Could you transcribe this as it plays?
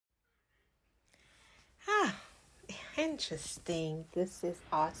Interesting. This is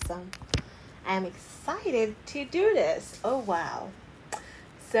awesome. I'm excited to do this. Oh, wow.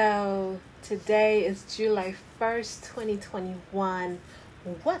 So, today is July 1st, 2021.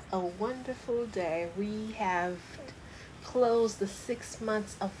 What a wonderful day. We have closed the 6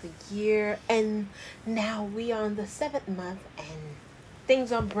 months of the year, and now we are on the 7th month, and things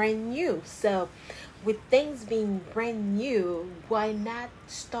are brand new. So, with things being brand new, why not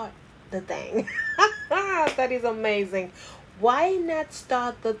start the thing? That is amazing. Why not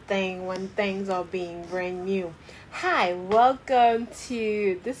start the thing when things are being brand new? Hi, welcome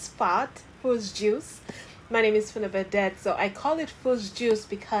to this spot, Fool's Juice. My name is Funa Badet. So I call it Fool's Juice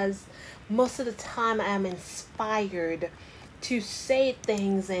because most of the time I am inspired to say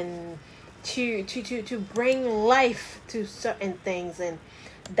things and to bring life to certain things, and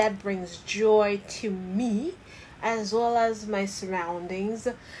that brings joy to me as well as my surroundings,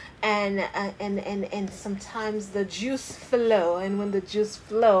 and sometimes the juice flow, and when the juice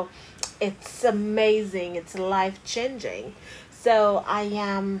flow, it's amazing, it's life changing. So I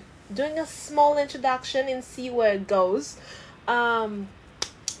am doing a small introduction and see where it goes. I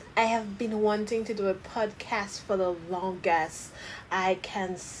have been wanting to do a podcast for the longest. I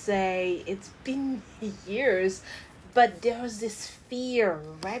can say it's been years, but there was this fear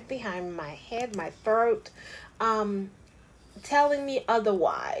right behind my head, my throat, telling me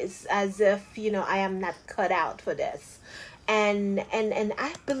otherwise, as if, I am not cut out for this. And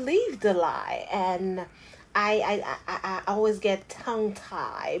I believed the lie, and I always get tongue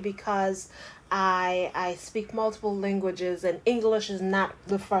tied because I speak multiple languages, and English is not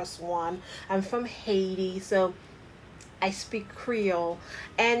the first one. I'm from Haiti, so I speak Creole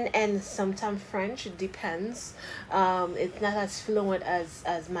and sometimes French. It depends. It's not as fluent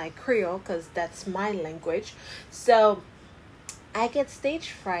as my Creole because that's my language. So I get stage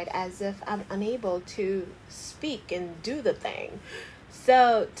fright as if I'm unable to speak and do the thing.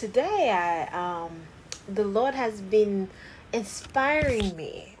 So today the Lord has been inspiring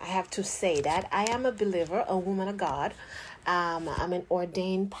me. I have to say that I am a believer, a woman of God. I'm an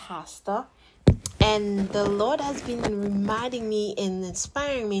ordained pastor. And the Lord has been reminding me and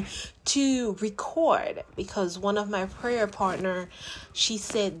inspiring me to record, because one of my prayer partner, she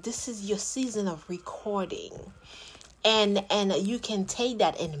said, this is your season of recording. And you can take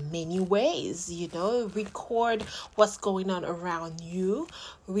that in many ways, record what's going on around you,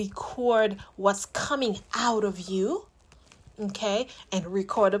 record what's coming out of you. Okay, and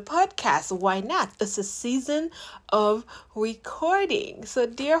record a podcast. Why not? It's a season of recording. So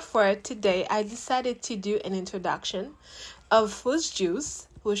therefore, today I decided to do an introduction of Fool's Juice,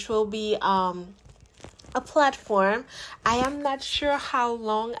 which will be a platform. I am not sure how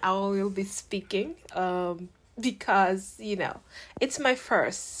long I will be speaking, because it's my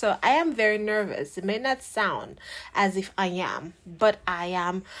first, so I am very nervous. It may not sound as if I am, but I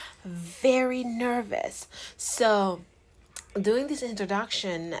am very nervous. So doing this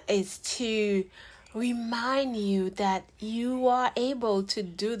introduction is to remind you that you are able to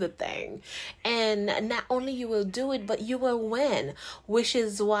do the thing, and not only you will do it, but you will win, which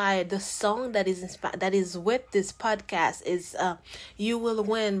is why the song that is with this podcast is You Will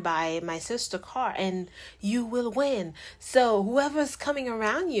Win by my sister Car, and you will win. So whoever's coming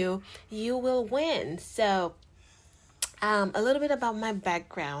around you, you will win. So a little bit about my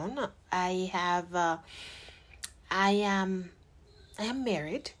background. I am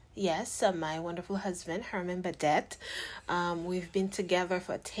married. Yes, my wonderful husband, Herman Badet. We've been together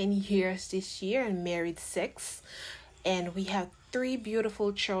for 10 years this year and married 6. And we have 3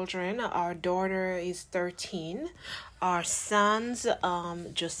 beautiful children. Our daughter is 13. Our sons,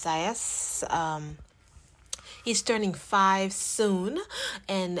 Josias, he's turning 5 soon,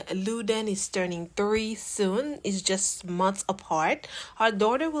 and Luden is turning 3 soon. It's just months apart. Our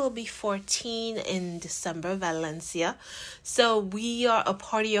daughter will be 14 in December, Valencia. So we are a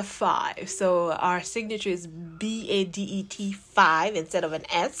party of 5. So our signature is BADET 5 instead of an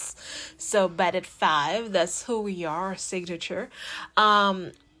S. So Badet 5, that's who we are, our signature.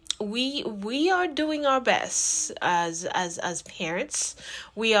 We are doing our best as parents.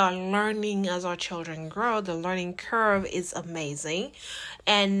 We are learning as our children grow. The learning curve is amazing,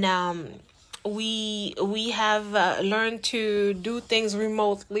 and we have learned to do things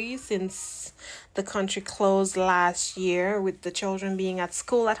remotely since the country closed last year, with the children being at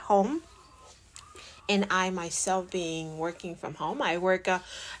school at home, and I myself being working from home. I work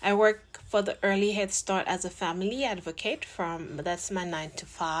for the Early Head Start as a family advocate. That's my 9 to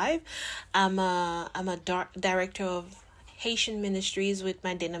 5. I'm a director of Haitian ministries with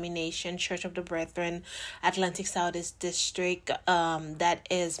my denomination, Church of the Brethren, Atlantic Southeast District. That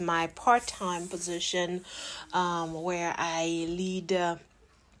is my part-time position, where I lead in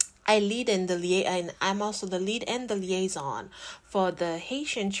and I'm also the lead and the liaison for the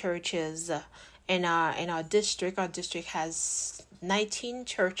Haitian churches in our district. Our district has 19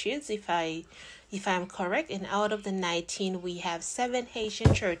 churches, if I'm correct, and out of the 19, we have 7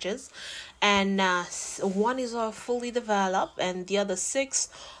 Haitian churches, and one is all fully developed, and the other 6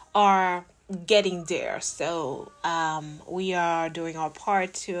 are getting there. So we are doing our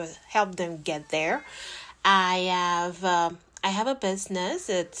part to help them get there. I have a business.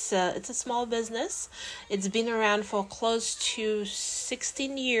 It's a small business. It's been around for close to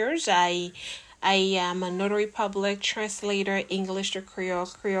 16 years. I am a notary public translator, English to Creole,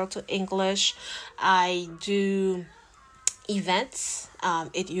 Creole to English. I do events.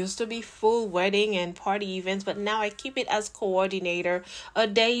 It used to be full wedding and party events, but now I keep it as coordinator. A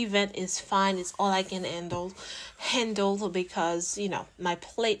day event is fine. It's all I can handle because, my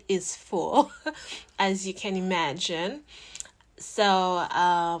plate is full, as you can imagine. So,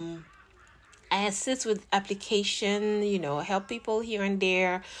 I assist with application, help people here and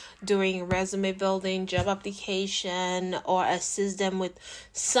there doing resume building, job application, or assist them with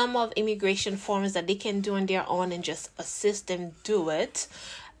some of immigration forms that they can do on their own and just assist them do it.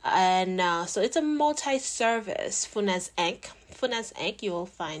 And so it's a multi-service, Funaz Inc. Funaz Inc. You will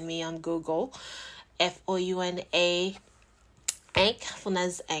find me on Google, Founa Inc.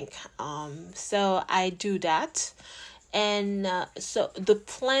 Funaz Inc. So I do that. And so the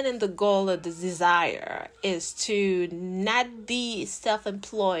plan and the goal of the desire is to not be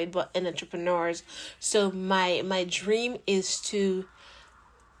self-employed but an entrepreneur. So my dream is to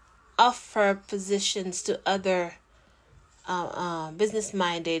offer positions to other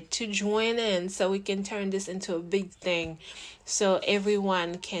business-minded to join in, so we can turn this into a big thing, so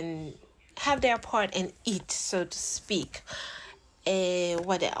everyone can have their part and eat, so to speak.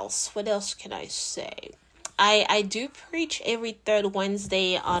 What else can I say? I do preach every third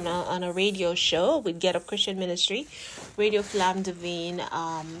Wednesday on a radio show with Get Up Christian Ministry, Radio Flamme Divine.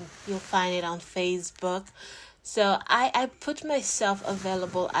 You'll find it on Facebook. So I put myself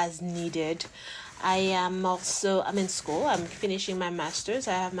available as needed. I'm in school. I'm finishing my master's.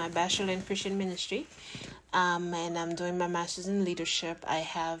 I have my bachelor in Christian Ministry. And I'm doing my master's in leadership. I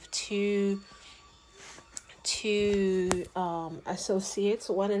have two associates,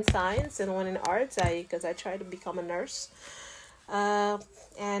 one in science and one in arts, because I try to become a nurse,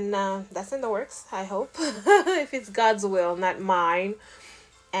 and that's in the works, I hope. If it's God's will, not mine.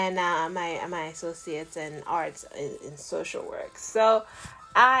 And my associates in arts in social work. So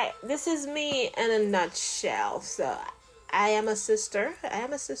this is me in a nutshell. So I am a sister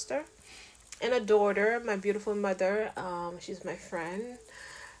and a daughter. My beautiful mother, she's my friend.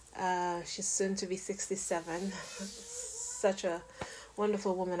 She's soon to be 67. Such a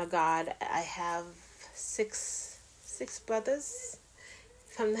wonderful woman of God. I have six brothers,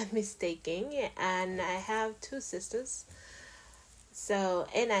 if I'm not mistaken, and I have 2 sisters. So,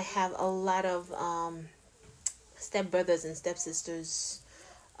 and I have a lot of stepbrothers and stepsisters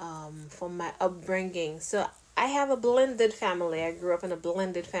from my upbringing. So I have a blended family. I grew up in a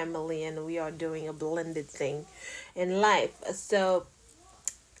blended family, and we are doing a blended thing in life. So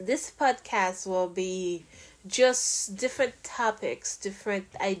this podcast will be just different topics, different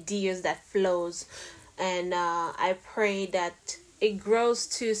ideas that flows, and I pray that it grows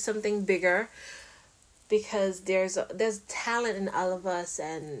to something bigger, because there's talent in all of us,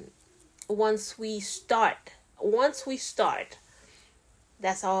 and once we start,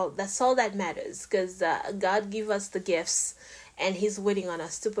 that's all that matters, because God give us the gifts, and He's waiting on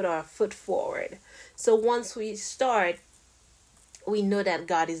us to put our foot forward. So once we start, we know that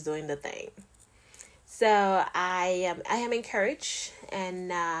God is doing the thing. So I am encouraged,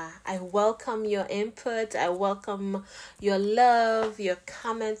 and I welcome your input. I welcome your love, your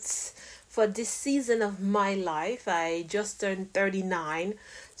comments for this season of my life. I just turned 39,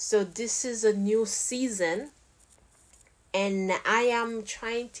 so this is a new season, and I am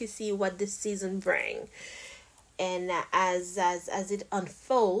trying to see what this season brings. And as it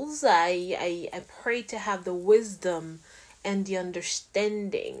unfolds, I pray to have the wisdom and the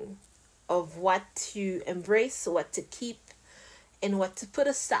understanding of what to embrace, what to keep, and what to put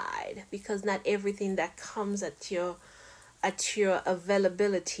aside, because not everything that comes at your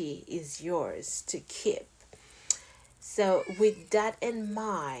availability is yours to keep. So with that in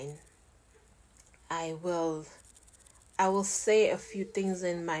mind, I will say a few things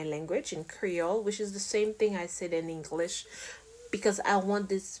in my language, in Creole, which is the same thing I said in English. because I want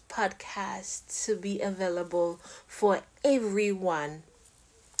this podcast to be available for everyone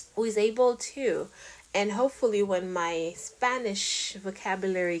who is able to. And hopefully when my Spanish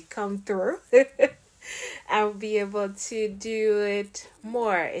vocabulary come through, I'll be able to do it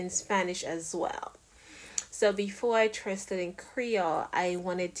more in Spanish as well. So before I translate in Creole, I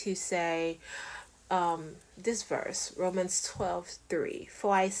wanted to say this verse, Romans 12:3.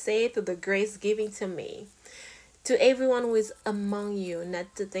 For I say through the grace given to me, to everyone who is among you,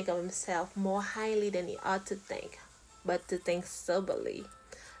 not to think of himself more highly than he ought to think, but to think soberly,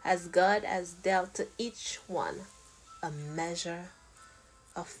 as God has dealt to each one a measure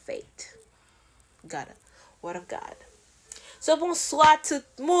of faith. God, word of God. So bonsoir tout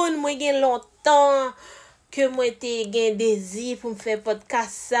moun, mwen gen longtemps que mwen te gen désir pour me faire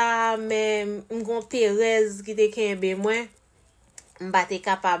podcast ça, mais m'gon Thérèse qui te kenbe mwen, m'pa te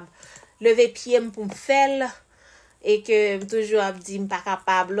capable lever pied pour me faire et que toujours ap di m'pa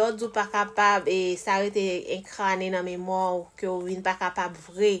capable, l'autre ou pas capable et ça a été encrané dans mémoire que ou vin pas capable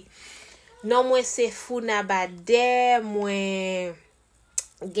vrai. Non moi c'est Funa Bade, moi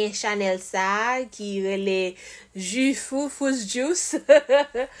gen Chanel ça qui relè jus fou fous juice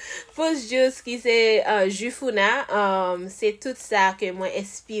fous juice qui c'est jus Funa, c'est tout ça que moi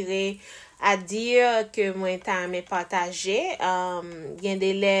inspiré à dire que moi t'a aimé partager, gen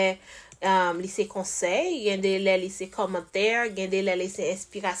de lè lycée conseil, gen de lè lycée commentaire, gen de lè lycée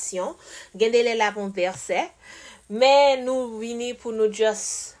inspiration, gen de lè la bon verset, mais nous vini pour nous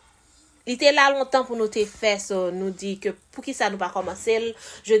just il était là longtemps pour nous te faire, so nous dit que pour qui ça nous pas commencer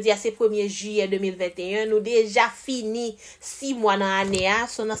jeudi à ce 1er juillet 2021, nous déjà fini 6 mois dans l'année,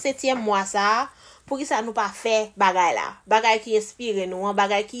 so dans 7e mois ça, pour qui ça nous pas fait bagay là, bagay qui inspire nous,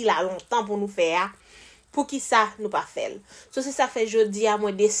 bagay qui là longtemps pour nous faire, pour qui ça nous pas fait. So c'est ça fait jeudi à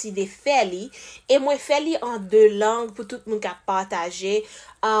moi décider faire li et moi faire li en 2 langues pour tout le monde qui partager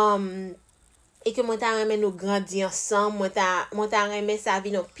et que moi t'a remet nous grandir ensemble, moi t'a remet sa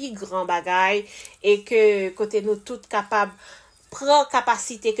vie nos plus grand bagay et que côté nous toutes capable prend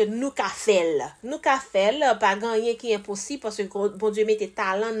capacité que nous ka faire pas gagner qui est impossible parce que bon Dieu mette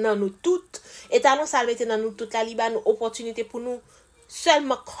talent dans nous toutes et talent ça mette dans nous toute la liban opportunité pour nous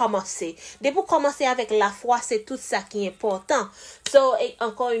seulement commencer. Dès pour commencer avec la foi, c'est tout ça qui est important. So et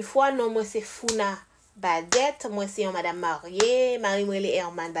encore une fois, non moi c'est Funa Badette, moi c'est madame mariée, Marie-Mouelle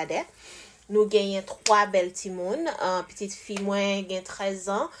Herman Badette. Nous gagnons 3 belles timounes, petite fille moins gagne 13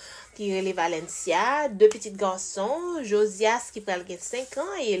 ans qui relève Valencia, 2 petits garçons, Josias qui pral gagne 5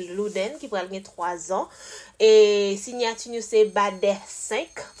 ans et Luden qui pral gagne 3 ans et signature c'est Badet 5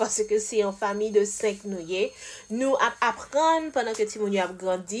 parce que c'est en famille de 5 nous apprendre pendant que timoun a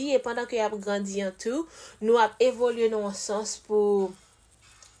grandi et pendant que a grandi en tout, nous a évolué dans un sens pour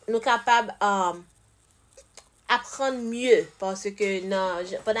nous capable apprendre mieux parce que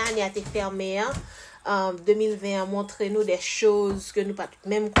pendant l'année a été fermée 2020 a montré nous des choses que nous pas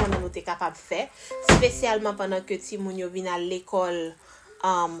même qu'on nous était capable de faire spécialement pendant que Timoun yo vinn à l'école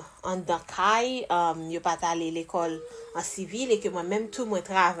en Dakar, yo pas aller l'école en civil et que moi même tout moi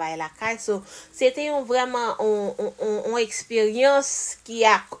travail la caille, so c'était vraiment une expérience qui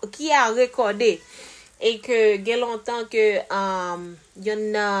a recordé et que il y a longtemps que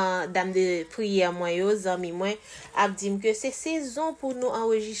yon a dame de prière moi yo zami moi a dit que c'est saison pour nous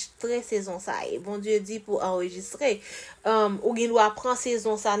enregistrer saison ça et bon Dieu dit pour enregistrer ou il doit prendre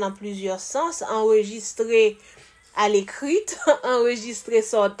saison ça dans plusieurs sens, enregistrer à l'écrite, enregistrer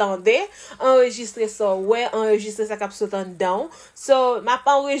ça entendait, enregistrer ça ouais, enregistrer ça cap sautant dedans. So m'a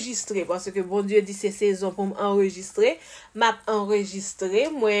pas enregistré parce que bon Dieu dit c'est saison pour m'enregistrer, m'a enregistré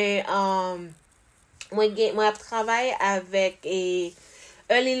moi travaille avec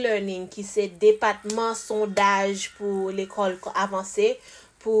Early Learning qui c'est département sondage pour l'école avancée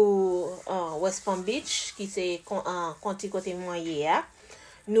pour West Palm Beach qui c'est Conti côté moyen.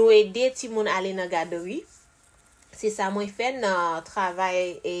 Nous aider ti moun aller dans garderie. C'est ça moi fait dans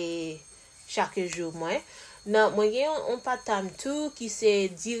travail et chaque jour moi. Non, moi j'ai un part-time tout qui c'est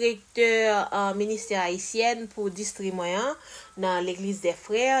directeur ministère haïtienne pour district moyen dans l'église des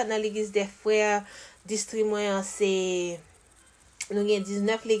frères. Dans l'église des frères district moyen c'est nous avons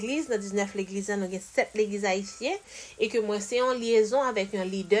 19 l'église, dans 19 l'église nous avons 7 l'église haïtienne et que moi c'est en liaison avec un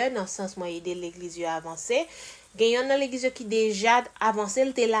leader dans le sens moi aider l'église à avancer. Gagnant dans l'église qui déjà avancé, elle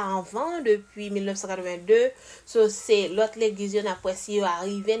était là avant depuis 1982. So c'est l'autre l'église après si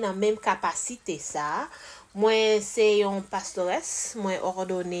arrivé dans même capacité ça. Moi c'est un pastoresse, moi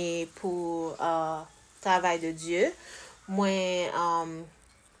ordonné pour travail de Dieu. Moi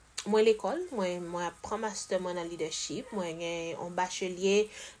moi l'école, moi prends master moi dans leadership, moi gagne un bachelier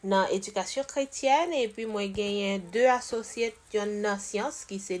dans éducation chrétienne et puis moi gagne deux associés dans sciences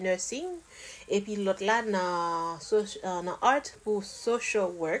qui c'est nursing et puis l'autre là dans art pour social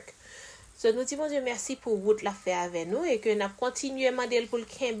work. So nous disons Dieu merci pour route la fait avec nous et que nous continuons à demander pour le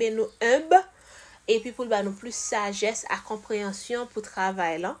kembe nous humble et puis pour nous plus sagesse à compréhension pour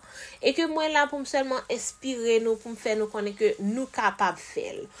travail là et que moi là pour me seulement inspirer nous pour me faire nous connaître que nous capable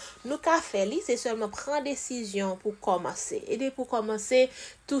faire nous capable faire c'est seulement prendre décision pour commencer et pour commencer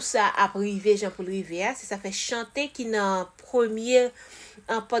tout ça à priver Jean Paul Rivière c'est ça fait chanter qui dans premier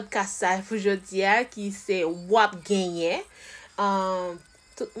un podcast ça aujourd'hui qui c'est wap gagner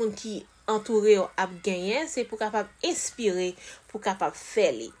tout le monde qui entouré a gagner c'est pour capable inspirer pour capable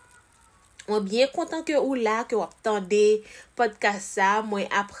faire moi bien content que ou là que vous attendez podcast ça moi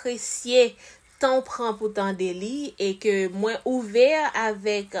apprécier temps prend pour tendre li et que moi ouvert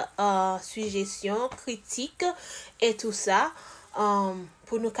avec suggestions critiques et tout ça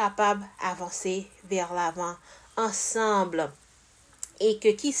pour nous capable avancer vers l'avant ensemble et que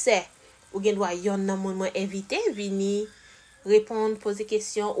qui sait ou gen doit yon nan moun moi invité venir répondre poser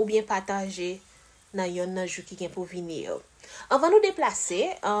questions ou bien partager dans yon nan jou qui gen pour venir. Avant nous déplacer,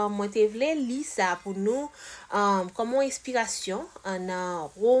 moi te vle li ça pour nous comme inspiration dans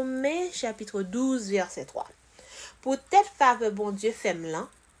Romains chapitre 12 verset 3. Peut-être faveur bon Dieu femme là,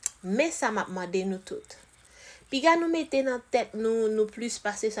 mais ça m'a demandé nous toutes. Puis ga nous mettez dans tête nous plus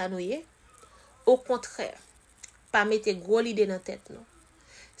passer ça nous yé. Au contraire, pas mettre gros idée dans tête nous.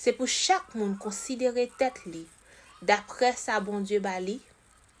 C'est pour chaque monde considérer tête li d'après ça bon Dieu bali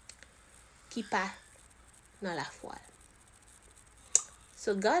qui pas dans la foi.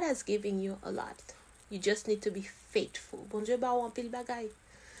 So God has given you a lot. You just need to be faithful. Bon Dieu ba ou en pile bagay.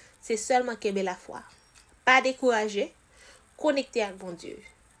 C'est seulement kembe la foi. Pas décourager. Connecter avec bon Dieu.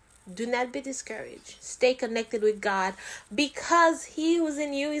 Do not be discouraged. Stay connected with God because He who's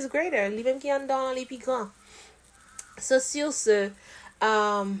in you is greater. Lui-même qui en dans les plus grands. So sur ce,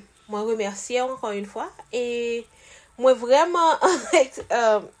 moi remercie encore une fois et moi vraiment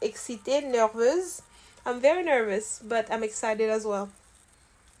excitée, nerveuse. I'm very nervous, but I'm excited as well.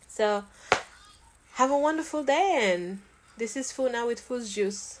 So, have a wonderful day and this is Funa with Food's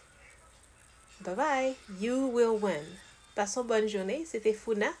Juice. Bye bye. You will win. Passons bonne journée. C'était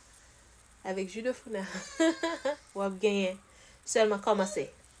Funa avec jus de Funa. Ou gagner. Seulement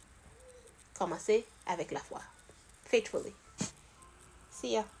commencer. Commencer avec la foi. Faithfully.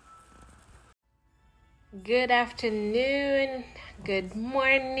 See ya. Good afternoon. Good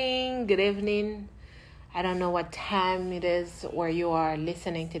morning. Good evening. I don't know what time it is where you are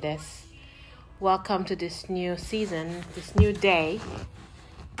listening to this. Welcome to this new season, this new day.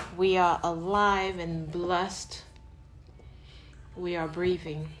 We are alive and blessed. We are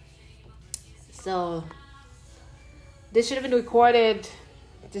breathing. So, this should have been recorded.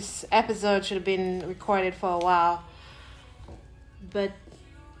 This episode should have been recorded for a while. But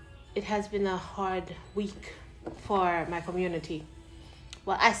it has been a hard week for my community.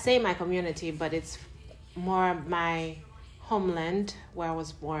 Well, I say my community, but it's more my homeland where I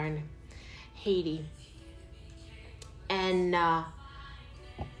was born, Haiti. And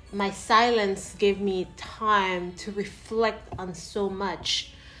my silence gave me time to reflect on so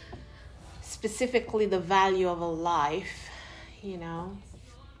much, specifically the value of a life, you know.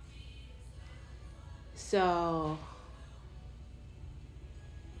 So,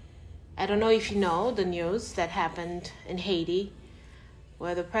 I don't know if you know the news that happened in Haiti,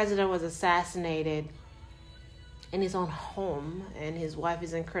 where the president was assassinated in his own home, and his wife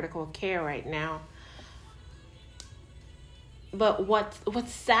is in critical care right now. But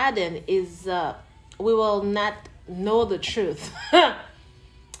what's saddened is we will not know the truth.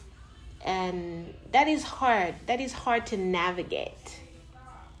 And that is hard. That is hard to navigate.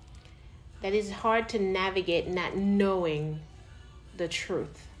 That is hard to navigate not knowing the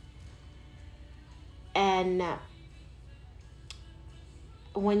truth. And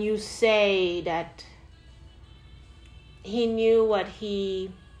when you say that he knew what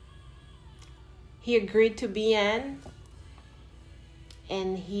he agreed to be in,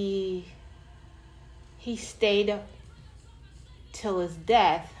 and he stayed till his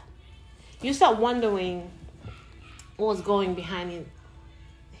death, you start wondering what was going behind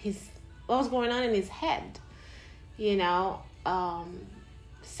what was going on in his head, you know,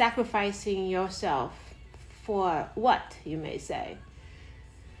 sacrificing yourself for what, you may say.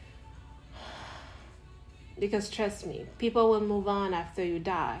 Because trust me, people will move on after you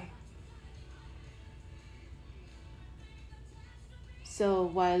die. So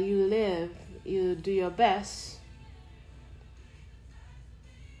while you live, you do your best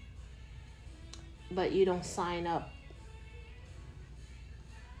but you don't sign up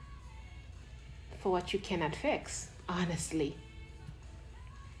for what you cannot fix, honestly.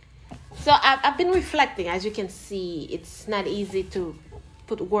 So I've been reflecting. As you can see, it's not easy to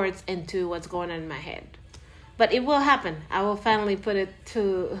put words into what's going on in my head. But it will happen. I will finally put it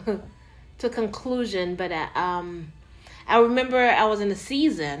to conclusion. But I remember I was in a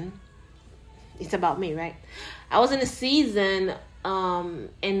season. It's about me, right? I was in a season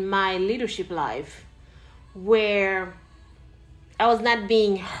in my leadership life where I was not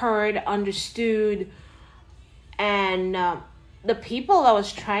being heard, understood, and the people I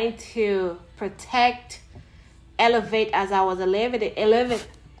was trying to protect, elevate as I was elevating.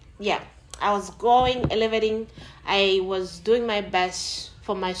 I was doing my best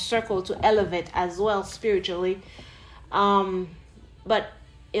for my circle to elevate as well spiritually. But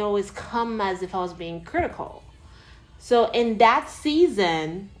it always come as if I was being critical. So in that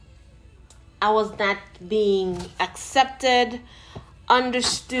season, I was not being accepted,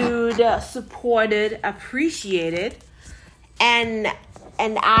 understood, supported, appreciated. And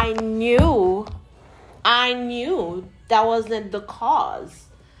I knew that wasn't the cause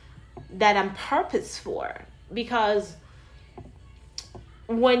that I'm purpose for. Because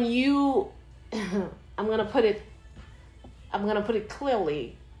when you, I'm gonna put it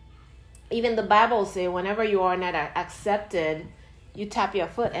clearly. Even the Bible says whenever you are not accepted, you tap your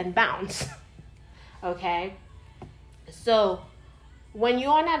foot and bounce. Okay? So when you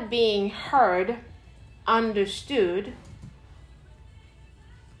are not being heard, understood,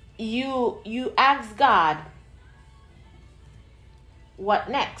 you ask God, what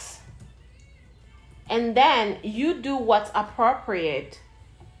next? And then you do what's appropriate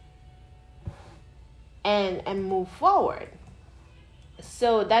and move forward.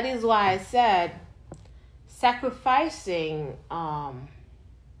 So that is why I said sacrificing for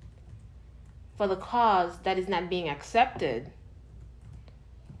the cause that is not being accepted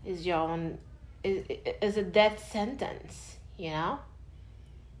is your own is a death sentence, you know?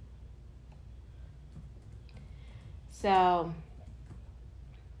 So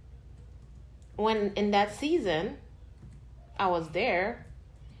when in that season I was there,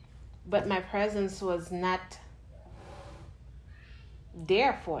 but my presence was not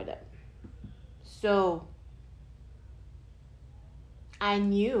there for them. So I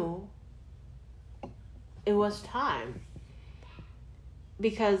knew it was time,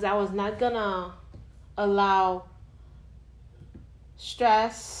 because I was not gonna allow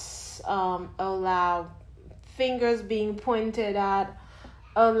stress, allow fingers being pointed at,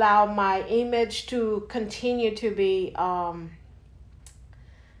 allow my image to continue to be not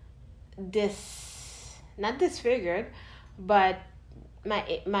disfigured, but my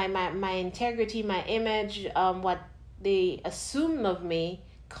integrity, my image, what they assume of me,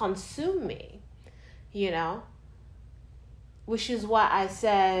 consume me, you know? Which is why I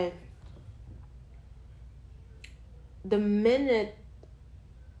said the minute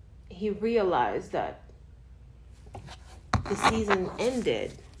he realized that the season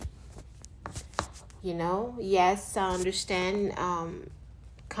ended, you know, yes, I understand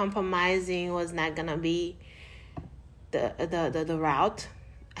compromising was not gonna be the route,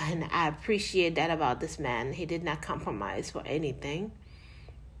 and I appreciate that about this man. He did not compromise for anything,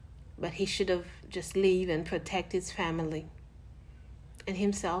 but he should have just leave and protect his family and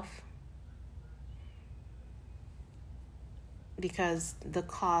himself, because the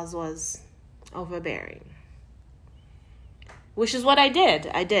cause was overbearing. Which is what I did.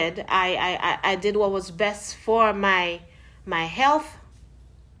 I did what was best for my health,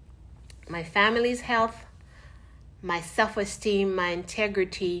 my family's health, my self-esteem, my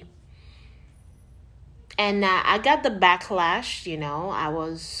integrity. And I got the backlash, you know. I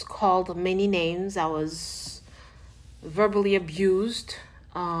was called many names. I was verbally abused.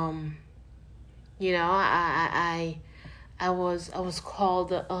 You know, I was called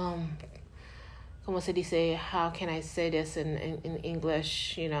como se dice, how can I say this in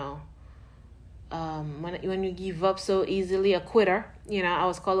English, you know, when you give up so easily, a quitter. You know, I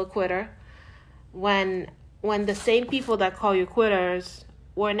was called a quitter when the same people that call you quitters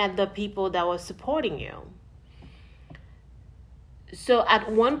were not the people that were supporting you. So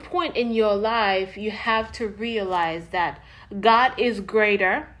at one point in your life, you have to realize that God is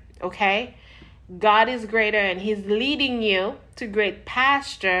greater, okay? God is greater, and he's leading you to great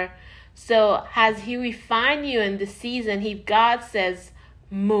pasture. So as he refine you in the season, if God says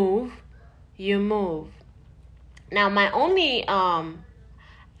move, you move. Now, my only,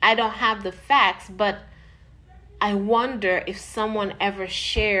 I don't have the facts, but I wonder if someone ever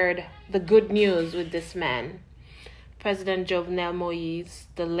shared the good news with this man. President Jovenel Moise,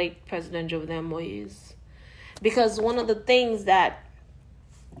 the late President Jovenel Moise. Because one of the things that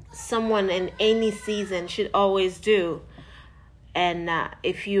someone in any season should always do, and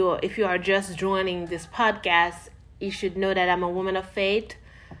if you are just joining this podcast, you should know that I'm a woman of faith.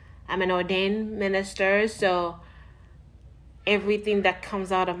 I'm an ordained minister, so everything that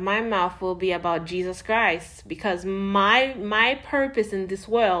comes out of my mouth will be about Jesus Christ, because my purpose in this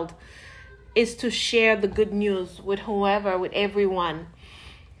world is to share the good news with whoever, with everyone,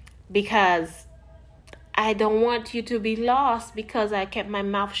 because I don't want you to be lost because I kept my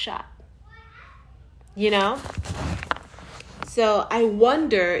mouth shut. You know? So I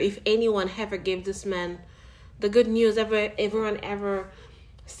wonder if anyone ever gave this man the good news, everyone ever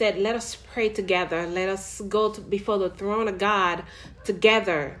said, let us pray together. Let us go before the throne of God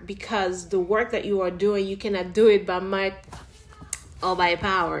together, because the work that you are doing, you cannot do it by might or by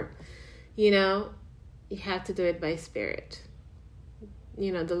power. You know, you have to do it by spirit.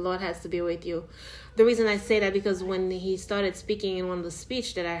 You know, the Lord has to be with you. The reason I say that, because when he started speaking in one of the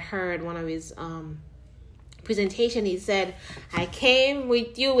speech that I heard, one of his presentation, he said, I came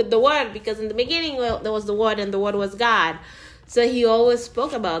with you with the word, because in the beginning, well, there was the word, and the word was God. So he always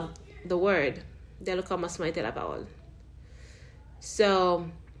spoke about the word.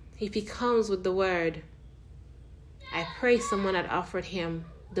 So if he comes with the word, I pray someone had offered him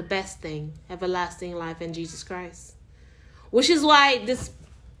the best thing, everlasting life in Jesus Christ. Which is why this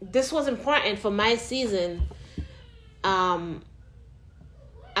was important for my season. After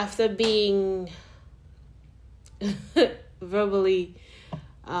being verbally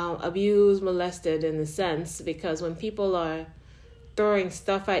abused, molested in a sense, because when people are throwing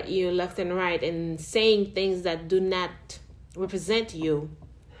stuff at you left and right and saying things that do not represent you,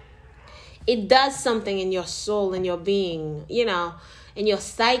 it does something in your soul, in your being, you know, in your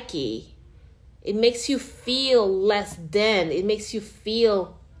psyche. It makes you feel less than. It makes you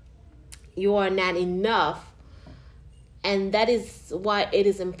feel you are not enough. And that is why it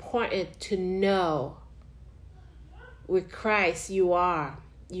is important to know with Christ you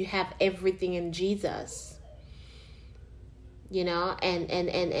have everything in Jesus. You know,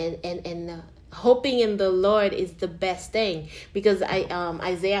 and hoping in the Lord is the best thing, because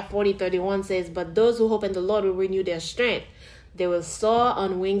Isaiah 40:31 says, but those who hope in the Lord will renew their strength. They will soar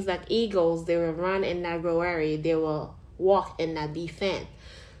on wings like eagles. They will run and not grow weary. They will walk and not be faint.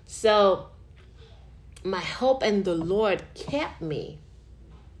 So my hope in the Lord kept me.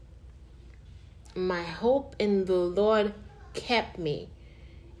 My hope in the Lord kept me.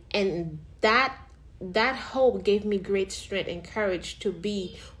 And that hope gave me great strength and courage to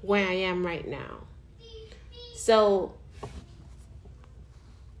be where I am right now. So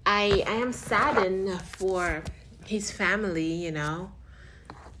I am saddened for his family, you know.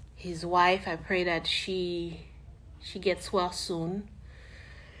 His wife, I pray that she gets well soon.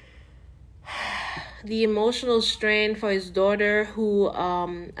 The emotional strain for his daughter, who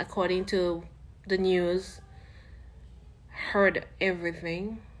according to the news, heard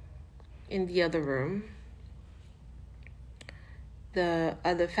everything in the other room. The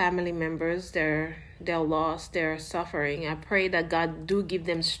other family members, they're lost, they're suffering. I pray that God do give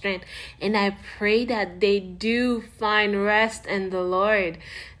them strength, and I pray that they do find rest in the Lord.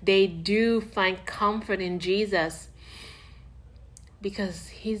 They do find comfort in Jesus, because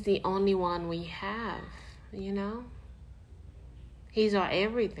he's the only one we have, you know. He's our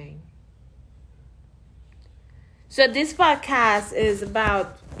everything. So this podcast is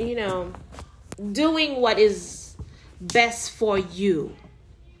about, you know, doing what is best for you.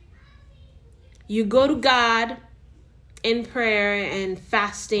 You go to God in prayer and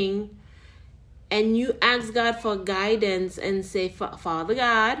fasting, and you ask God for guidance and say, Father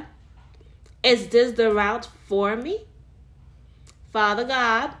God, is this the route for me? Father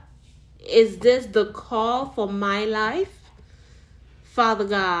God, is this the call for my life? Father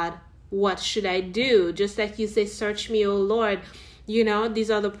God, what should I do? Just like you say, search me, O Lord. You know, these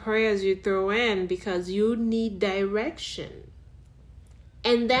are the prayers you throw in because you need direction.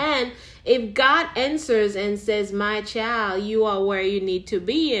 And then if God answers and says, my child, you are where you need to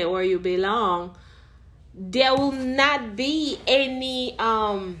be and where you belong, there will not be any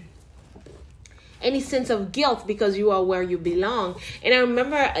sense of guilt, because you are where you belong. And I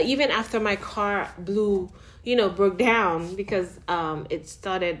remember even after my car broke down, because it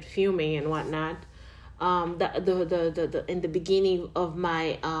started fuming and whatnot. The in the beginning of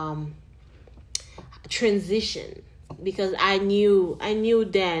my transition, because I knew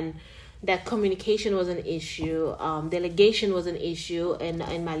then that communication was an issue, delegation was an issue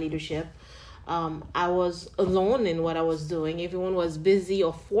in my leadership. I was alone in what I was doing. Everyone was busy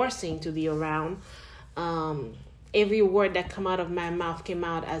or forcing to be around. every word that come out of my mouth came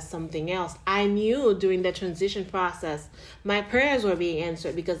out as something else. I knew during the transition process, my prayers were being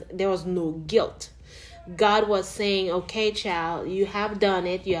answered because there was no guilt. God was saying, okay, child, you have done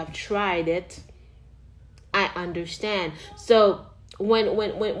it. You have tried it. I understand. So when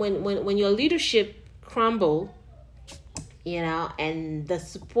your leadership crumble, and the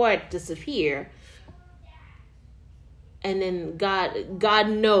support disappear, and then God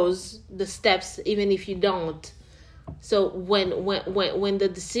knows the steps, even if you don't. So when the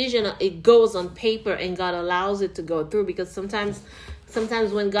decision, it goes on paper and God allows it to go through, because sometimes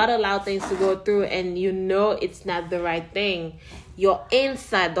when God allows things to go through and it's not the right thing, your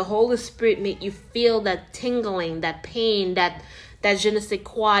inside, the Holy Spirit make you feel that tingling, that pain, that je ne sais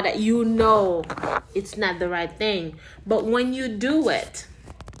quoi, that it's not the right thing. But when you do it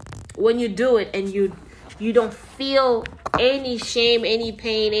and you don't feel any shame, any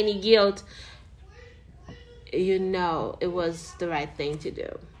pain, any guilt, it was the right thing to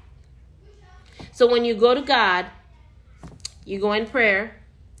do. So when you go to God, you go in prayer.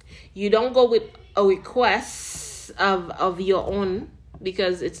 You don't go with a request of your own,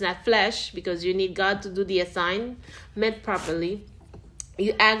 because it's not flesh, because you need God to do the assignment properly.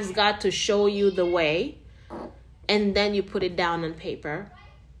 You ask God to show you the way, and then you put it down on paper.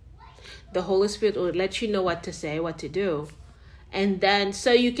 The Holy Spirit will let you know what to say, what to do. And then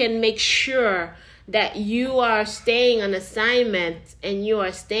so you can make sure that you are staying on assignment and you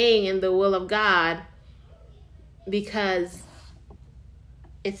are staying in the will of God, because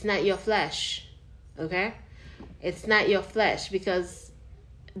it's not your flesh. Okay? It's not your flesh, because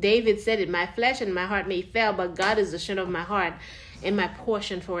David said it, my flesh and my heart may fail, but God is the strength of my heart and my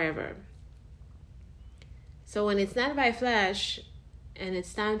portion forever. So when it's not by flesh and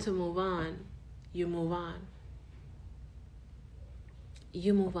it's time to move on, you move on.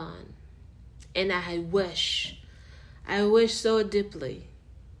 You move on. And I wish so deeply,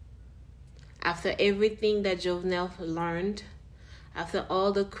 after everything that Jovenel learned, after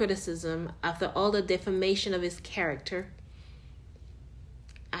all the criticism, after all the defamation of his character,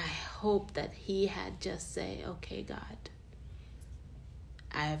 I hope that he had just said, okay, God,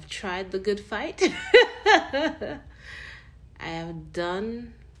 I have tried the good fight. I have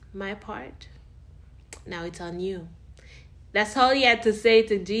done my part. Now it's on you. That's all he had to say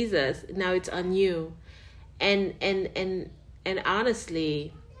to Jesus. Now it's on you. And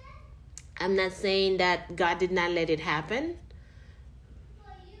honestly, I'm not saying that God did not let it happen,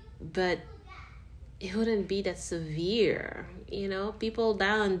 but it wouldn't be that severe. People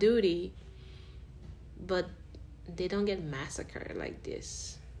die on duty, but they don't get massacred like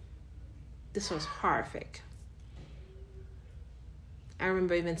this. This was horrific. I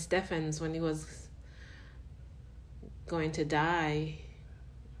remember even Stephen's, when he was going to die,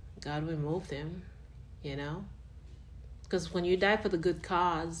 God removed him, because when you die for the good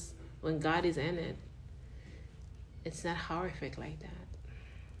cause, when God is in it, it's not horrific like that.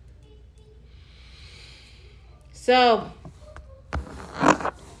 So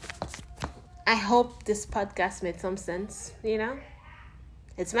I hope this podcast made some sense.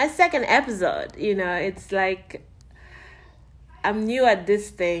 It's my second episode. It's like I'm new at this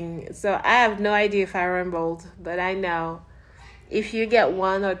thing, so I have no idea if I rambled, but I know if you get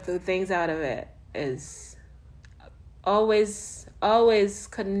one or two things out of it, is always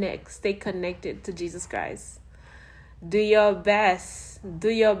stay connected to Jesus Christ. Do your best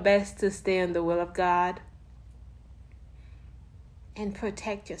to stay in the will of God and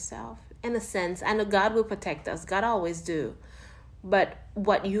protect yourself. In a sense, I know God will protect us. God always do. But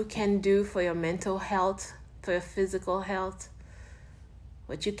what you can do for your mental health, for your physical health,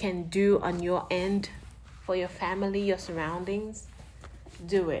 what you can do on your end for your family, your surroundings,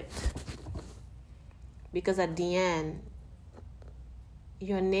 do it. Because at the end,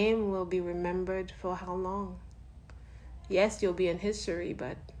 your name will be remembered for how long? Yes, you'll be in history,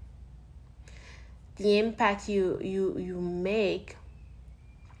 but the impact you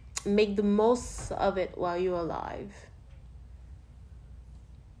make the most of it while you're alive.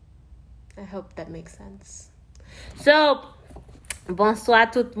 I hope that makes sense. So,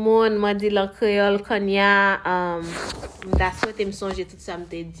 bonsoir tout moun, moi di lan Creole Konya. M'da souhaité m'songer tout ça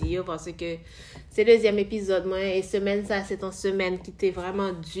m'te dit parce que c'est deuxième épisode moi, et semaine ça c'est une semaine qui était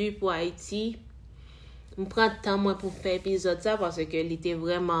vraiment dure pour Haïti. M'prend temps moi pour faire épisode ça parce que il était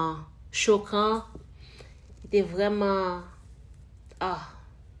vraiment choquant. Il était vraiment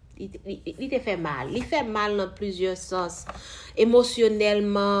il te fait mal. Il fait mal dans plusieurs sens.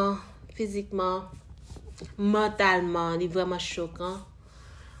 Émotionnellement, physiquement, mentalement, il est vraiment choquant.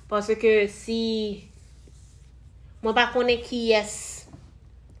 Parce que si moi pas connais qui est,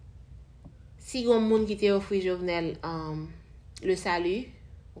 si gon moun qui te offri Jovenel le salut,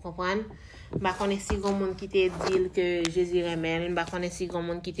 vous comprenez? M'a connaît si gon moun qui te dit que Jésus remèl, m'a connaît si gon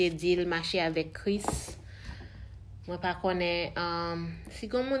moun qui te dit marcher avec Christ. Moi pas connaît si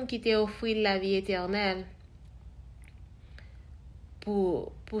gon moun qui te offri la vie éternelle.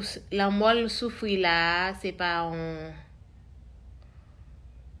 Pour la mort souffrir là, c'est pas un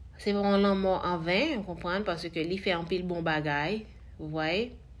mort en vain, vous comprenez, parce que il fait un pile bon bagay, vous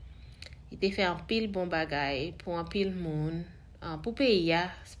voyez? Il te fait un pile bon bagay pour un pile monde, pour pays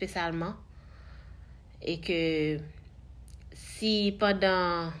spécialement. Et que si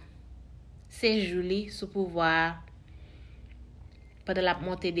pendant ces jours-là, sous pouvoir, pendant la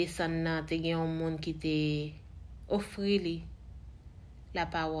montée descente, tu as un monde qui t'a offert la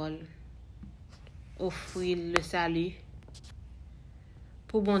parole, offrir le salut.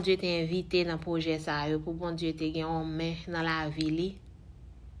 Pour bon Dieu t'inviter dans le projet ça, pour bon Dieu te gagner en main dans la vie.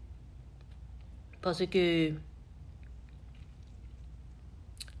 Parce que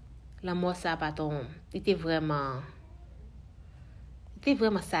la mort ça pas ton, il était vraiment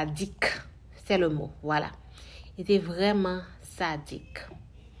sadique, c'est le mot, voilà. Il était vraiment sadique.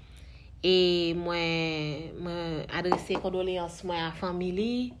 Et moi adresser condoléances moi à la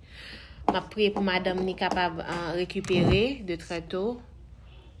famille, m'a prié pour madame ni capable récupérer de très tôt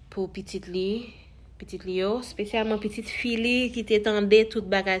pour petite Lio, spécialement petite fille qui t'étendait tout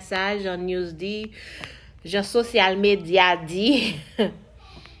bagassage en news dit, genre social media dit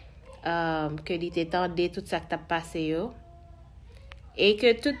que il t'étendait tout ça que t'as passé yo. Et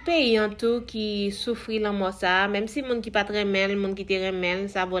que tout pays en tout qui souffre la mort ça, même si monde qui pas très mal, monde qui te remel,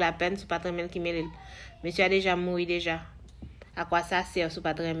 ça vaut la peine, c'est pas très mal qui mêle. Mais tu as déjà mouru déjà. À quoi ça sert, c'est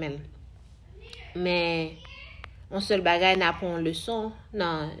pas très mal. Mais on seul bagage n'a pas une leçon.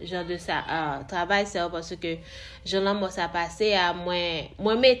 Non, genre de ça travail c'est parce que je la mort ça passé à moi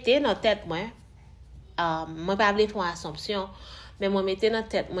mettez dans tête moi pas vle faire assumption, mais moi mettez dans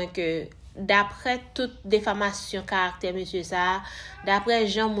tête moi que d'après toute déformation caractère monsieur ça, d'après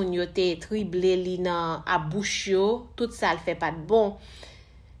Jean moun yo te triblé li nan à bouche yo, tout ça le fait pas de bon.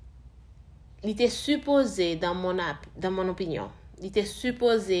 Il était supposé dans mon opinion, il était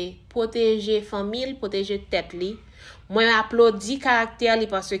supposé protéger famille, protéger tête li. Moi applaudi caractère li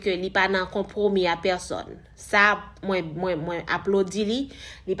parce que li pas dans compromis à personne. Ça moi applaudi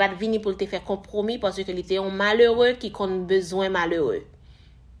li pas vini pour te faire compromis parce que li était un malheureux qui compte besoin malheureux.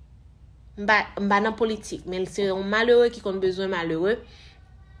 M'ba dans politique, mais c'est un malheureux qui compte besoin malheureux.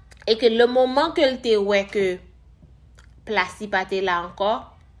 Et que le moment que te ouais que place pas là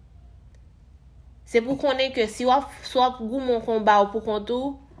encore, c'est pour qu'on ait que si ou soit goût mon combat ou pour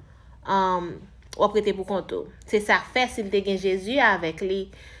contour ou prêter pour contour. C'est ça fait s'il te gagne Jésus avec lui,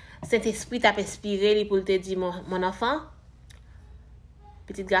 Saint-Esprit t'a inspiré lui pour te dire mon enfant,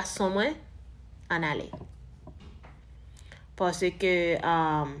 petit garçon moi, en aller. Parce que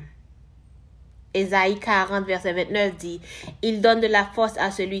Ésaïe 40, verset 29 dit, « Il donne de la force à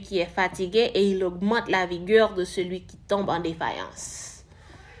celui qui est fatigué et il augmente la vigueur de celui qui tombe en défaillance. »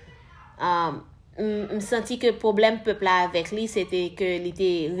 Je senti que le problème peuple avec lui, c'était que il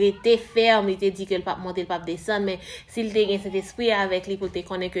était resté ferme, il était dit que le pape monter, le pape descendre, mais s'il était cet esprit avec lui pour te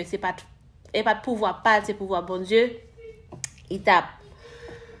connaître que c'est pas de pouvoir pas, c'est pouvoir bon Dieu, il t'a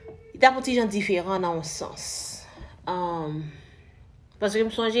un petit gens différent dans un sens. Parce que je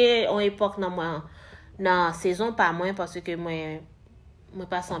me songeais en époque dans saison pas moins parce que moi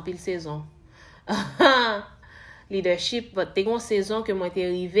passe en pile saison. Leadership, t'es une saison que moi t'es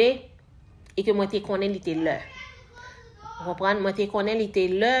arrivé et que moi t'es connais l'été là. Vous comprenez? Moi t'es connais l'été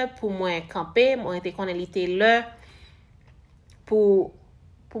là pour moi camper, moi t'es connais l'été là pour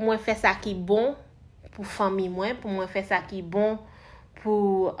moi faire ça qui bon pour famille moi, pour moi faire ça qui bon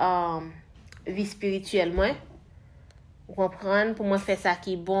pour vie spirituelle moi. Vous comprenez? Pour moi faire ça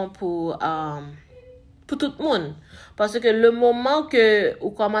qui bon pour tout le monde. Parce que le moment que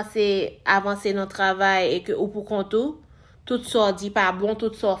vous commencez à avancer dans le travail et que vous pour contour, tout ça dit pas bon,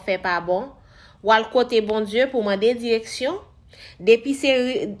 tout ça fait pas bon, ou à le côté bon Dieu pour moi des directions. Depuis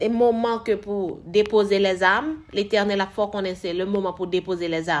ces moments que pour déposer les âmes, l'Éternel a fort connaissé le moment pour déposer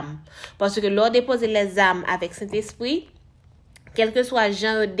les âmes. Parce que lors déposer les âmes avec Saint-Esprit, quel que soit le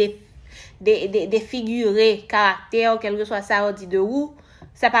genre des figurés, caractères, quel que soit ça, on dit de où,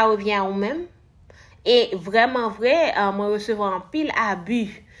 ça pas revient à vous-même. Et vraiment vrai, moi recevoir un pile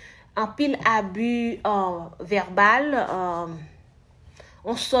abus verbal,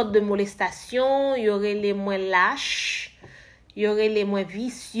 on sort de molestation, il y aurait les moins lâches, il y aurait les moins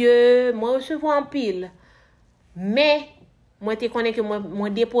vicieux, moi recevoir un pile. Mais moi te connais que moi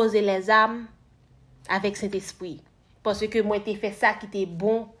déposer les âmes avec cet esprit parce que moi te fait ça qui était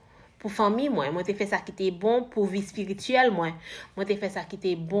bon pour famille moi te fait ça qui était bon pour vie spirituelle moi te fait ça qui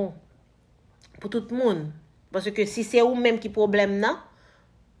était bon pour tout le monde parce que si c'est ou même qui problème non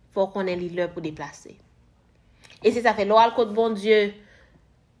faut qu'on ait l'heure pour déplacer et c'est ça fait l'oral côté bon Dieu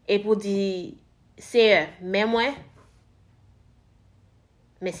et pour dire c'est mais moi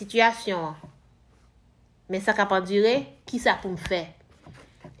mes situations mais ça capable durer qui ça pour me faire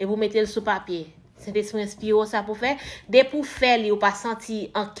et vous mettez le sous papier c'est esprit inspiré ça pour faire dès pour faire li ou pas senti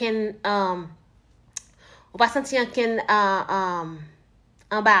aucun ou pas senti aucun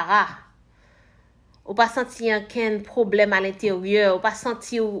embarras ou pas senti aucun problème à l'intérieur ou pas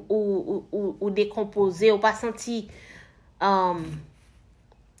senti ou décomposé ou pas senti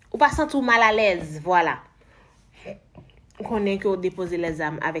ou pas senti mal à l'aise voilà qu'on est que déposer les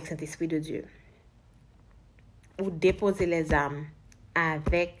âmes avec Saint-Esprit de Dieu ou déposer les âmes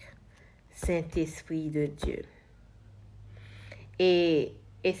avec Saint-Esprit de Dieu. Et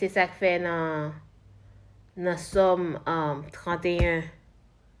c'est ça que fait dans Somme 31,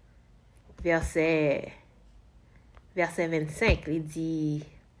 verset 25. Il dit,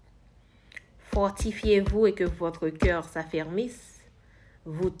 fortifiez-vous et que votre cœur s'affermisse,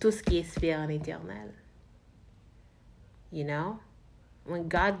 vous tous qui espérez en l'éternel. You know, when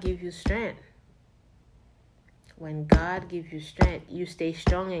God gives you strength, you stay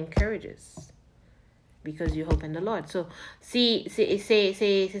strong and courageous because you hope in the Lord. So, si c'est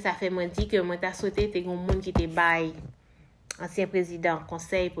ça fait moi dire que moi t'a souhaité t'es un monde qui te bail ancien président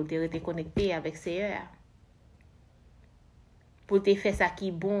conseil pour te rester connecté avec Seigneur. Pour te faire ça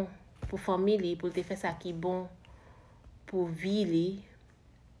qui bon pour famille, pour te faire ça qui bon pour vie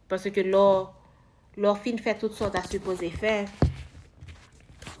parce que leur fin fait toutes sortes à supposer faire.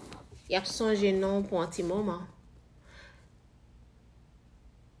 Il y a songé non pour un petit moment.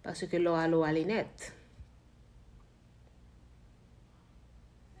 Parce que l'eau est net.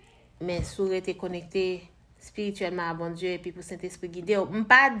 Mais si vous êtes connecté spirituellement à bon Dieu et puis pour Saint-Esprit guider,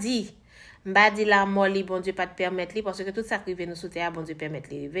 m'pas dit la mort li bon Dieu pas te permettre li parce que tout ça qui vient nous sauter à bon Dieu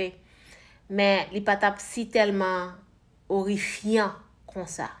permettre li arriver. Mais li pas tap si tellement horrifiant comme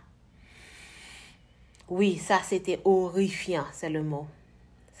ça. Oui, ça c'était horrifiant, c'est le mot.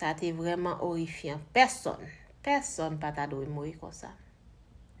 Ça a été vraiment horrifiant. Personne pas t'a dû mourir comme ça.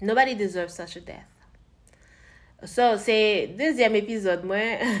 Nobody deserves such a death. So, c'est deuxième épisode, moi.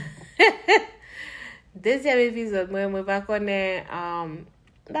 Moi pas connais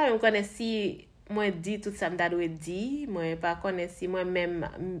je connais si moi dit tout ça me doit dit, moi pas connais si moi même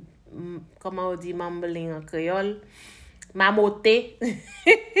comment on dit mumbling en créole, mamoté.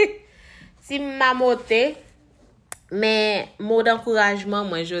 Si mamoté, mais mot d'encouragement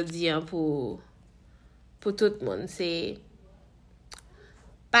moi je dis pour tout le monde, c'est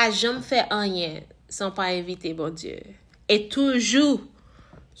pas jamais faire rien sans pas inviter bon Dieu. Et toujours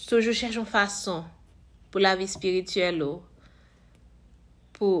chercher une façon pour la vie spirituelle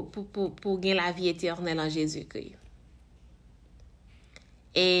pour gagner la vie éternelle en Jésus-Christ.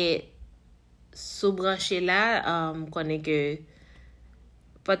 Et sous branché là, connais que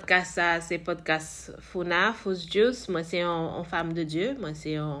podcast ça c'est podcast Funa Fous Juice, moi c'est une femme de Dieu, moi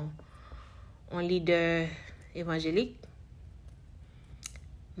c'est un leader évangélique.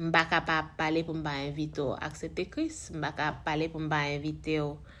 Je ne suis pas capable de parler pour m'inviter à accepter Christ. Je ne suis pas capable de parler pour m'inviter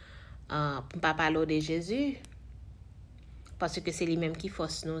pour pas parler de Jésus. Parce que c'est lui-même qui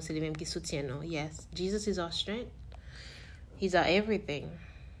force nous, c'est lui-même qui soutient nous. Yes, Jesus is our strength. He's our everything.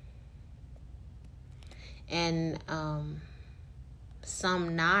 And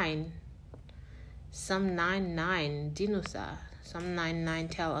Psalm 9:9 dit nous ça. Psalm 9:9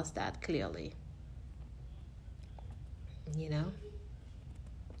 tell us that clearly. You know?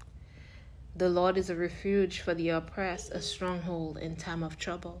 The Lord is a refuge for the oppressed, a stronghold in time of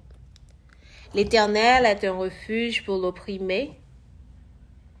trouble. L'Éternel est un refuge pour l'opprimé,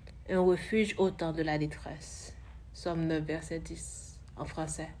 un refuge au temps de la détresse. Psaume 9, verset 10, en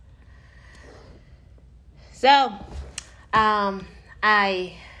français. So,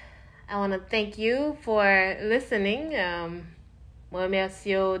 I want to thank you for listening. Moi,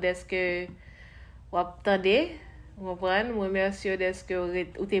 merci de ce que vous attendez. Moi, merci de ce que vous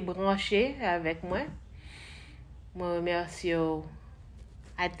êtes branché avec moi. Moi, merci.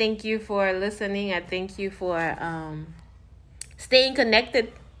 I thank you for listening. I thank you for staying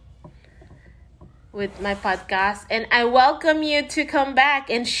connected with my podcast. And I welcome you to come back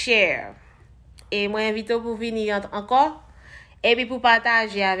and share. Et moi, invite pour venir encore. Et puis pour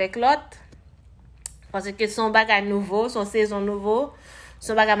partager avec l'autre. Parce que son bagage nouveau, son saison nouveau,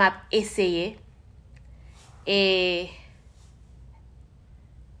 son bagage m'a essayé. Et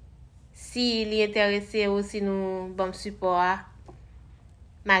si il est intéressé aussi nous bon support,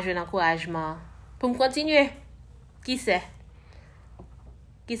 m'a joué d'encouragement pour me continuer. Qui sait?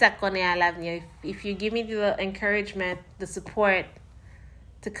 Qui ça connaît à l'avenir? If you give me the encouragement, the support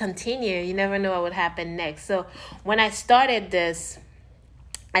to continue, you never know what would happen next. So when I started this,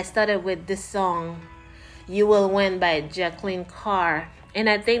 I started with this song, You Will Win by Jacqueline Carr. And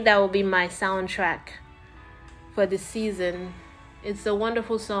I think that will be my soundtrack for this season. It's a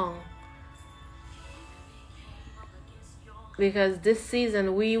wonderful song. Because this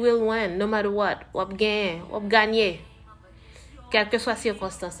season, we will win, no matter what. Wap gagner. Quelle que soit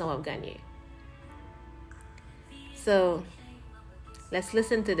circonstance, wap gagner. So, let's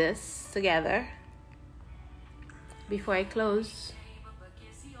listen to this together before I close.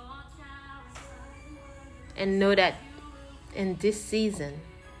 And know that in this season,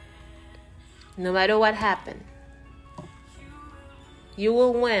 no matter what happens, you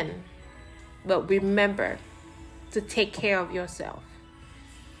will win. But remember to take care of yourself.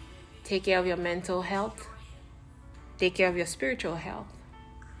 Take care of your mental health. Take care of your spiritual health.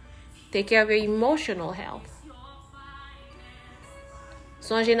 Take care of your emotional health.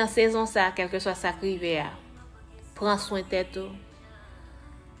 Songez dans saison ça, quel que soit ça qui arrive. Prends soin de tête.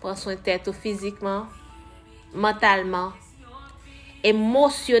 Prends soin de tête physiquement, mentalement,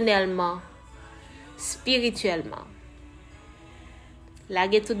 émotionnellement, spirituellement.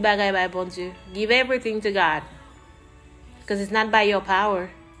 Lage tout bagay by bon Dieu. Give everything to God. Because it's not by your power.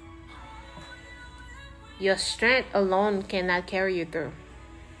 Your strength alone cannot carry you through.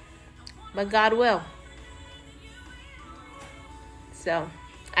 But God will. So,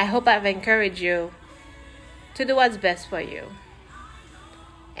 I hope I've encouraged you to do what's best for you.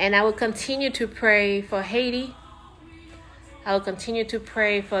 And I will continue to pray for Haiti. I will continue to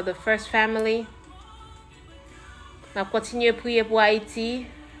pray for the First Family. Je continue à prier pour Haïti.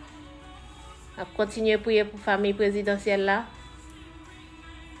 Je continue à prier pour la famille présidentielle là.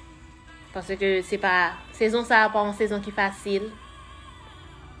 Parce que c'est pas saison ça pas une saison qui est facile.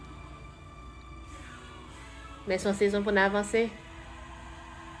 Mais c'est une saison pour avancer.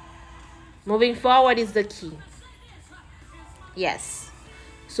 Moving forward is the key. Yes.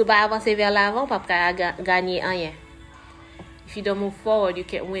 Si pas avancer vers l'avant, pas gagner rien. If you don't move forward, you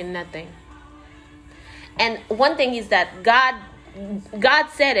can't win nothing. And one thing is that God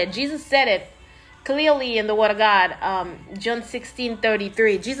said it. Jesus said it clearly in the Word of God. John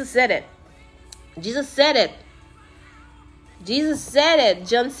 16:33. Jesus said it. Jesus said it. Jesus said it.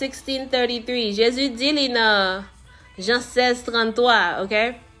 John 16:33. Jésus dit dans Jean 16:33.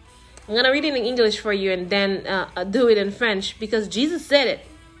 Okay? I'm going to read it in English for you and then do it in French because Jesus said it.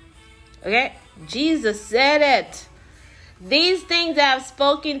 Okay? Jesus said it. These things I have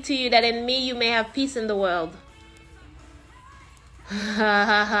spoken to you, that in me you may have peace in the world.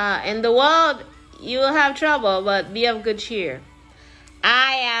 In the world you will have trouble, but be of good cheer.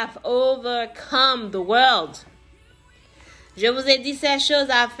 I have overcome the world. Je vous ai dit ces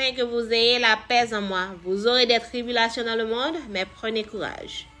choses afin que vous ayez la paix en moi. Vous aurez des tribulations dans le monde, mais prenez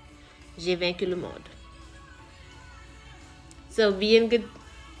courage. J'ai vaincu le monde. So be in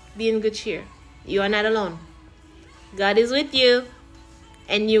good cheer. You are not alone. God is with you,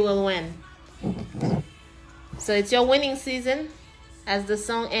 and you will win. So it's your winning season. As the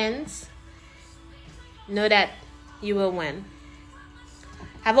song ends, know that you will win.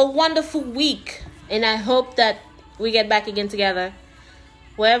 Have a wonderful week, and I hope that we get back again together.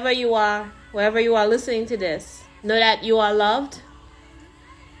 Wherever you are listening to this, know that you are loved.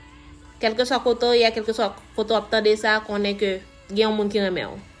 Quel que soit koto, ya quel que soit koto obtande ça, konnen que gen yon moun ki reme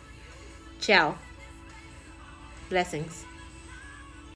ou. Ciao. Blessings.